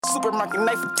supermarket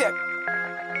knife attack.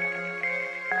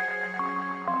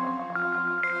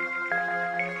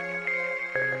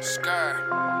 Scar.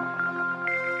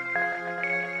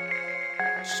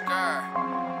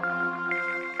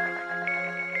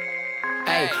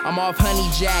 Hey, I'm off Honey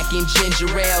Jack and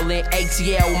Ginger Ale and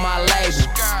ATL with my label.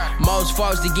 Most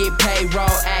folks that get payroll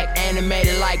act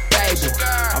animated like Fable.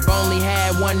 I've only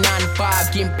had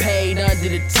 195 getting paid under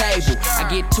the table. I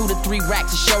get 2 to 3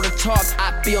 racks to show the talk.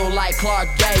 I feel like Clark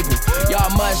Gable.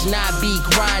 Y'all must not be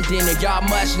grinding or y'all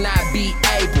must not be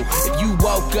able. If you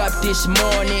woke up this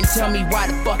morning, tell me why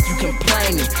the fuck you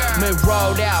complaining. Been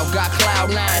rolled out, got cloud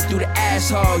 9 through the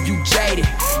asshole, you jaded.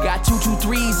 Got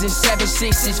 223s and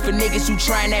 76s for niggas who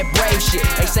trying that brave shit.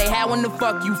 They say how in the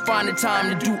fuck you find the time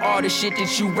to do all the shit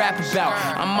that you rap about?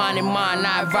 I'm minding mine,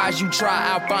 I advise you try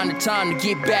out, find the time to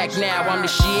get back now. I'm the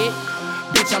shit,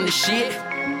 bitch, I'm the shit.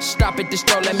 Stop at the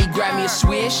store, let me grab me a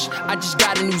swish. I just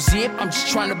got a new zip, I'm just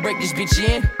trying to break this bitch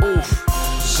in. Oof.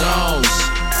 Zones,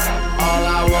 all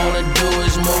I wanna do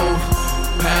is move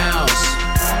pounds.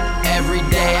 Every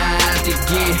day I have to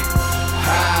get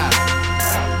high.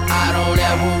 I don't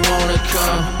ever wanna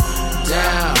come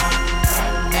down.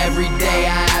 Every day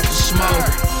I have to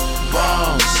smoke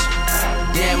bones.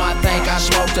 Damn, I think I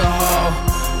smoked a whole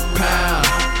pound.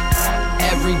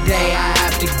 Every day I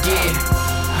have to get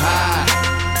high.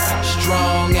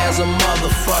 Strong as a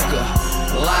motherfucker,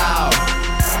 loud.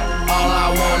 All I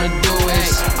wanna do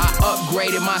is I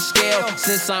upgraded my scale.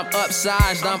 Since I'm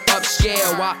upsized, I'm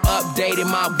upscale. I updated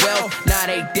my wealth. Now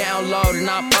they downloading,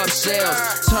 I'm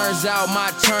upsells. Turns out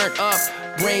my turn up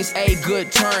brings a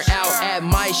good turnout. At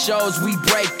my shows, we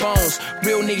break bones.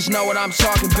 Real niggas know what I'm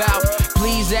talking about.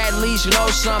 Please at least know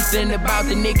something about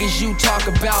the niggas you talk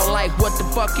about. Like, what the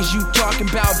fuck is you talking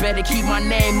about? Better keep my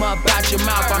name up out your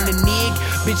mouth. I'm the nig,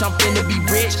 bitch, I'm finna be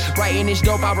rich. Writing this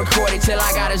dope, I record it till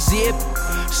I got a zip.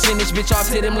 Send this bitch off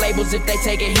to them labels if they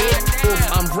take a hit. Ooh,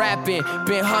 I'm rapping,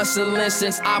 been hustling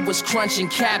since I was crunching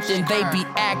captain. They be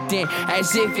acting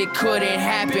as if it couldn't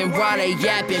happen while they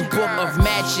yapping. Book of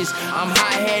matches, I'm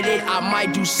high-headed, I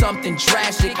might do something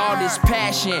drastic. All this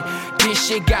passion, this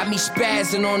shit got me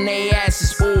spazzing on they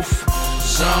asses. Oof,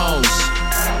 zones,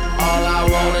 all I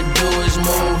wanna do is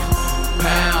move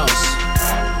pounds.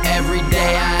 Every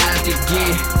day I have to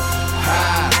get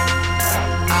high.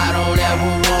 I don't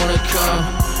ever wanna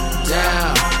come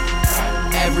down.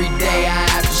 Every day I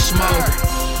have to smoke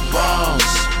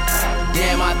bones.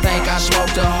 Damn, I think I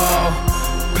smoked a whole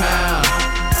pound.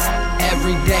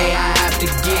 Every day I have to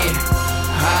get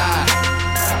high.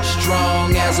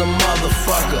 Strong as a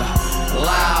motherfucker,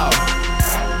 loud.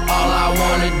 All I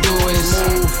wanna do is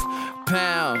move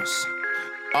pounds.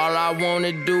 All I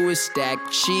wanna do is stack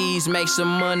cheese, make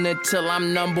some money till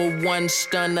I'm #1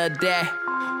 stunner that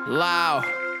loud.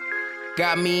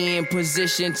 Got me in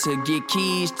position to get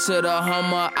keys to the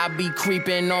Hummer. I be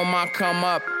creeping on my come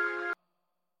up.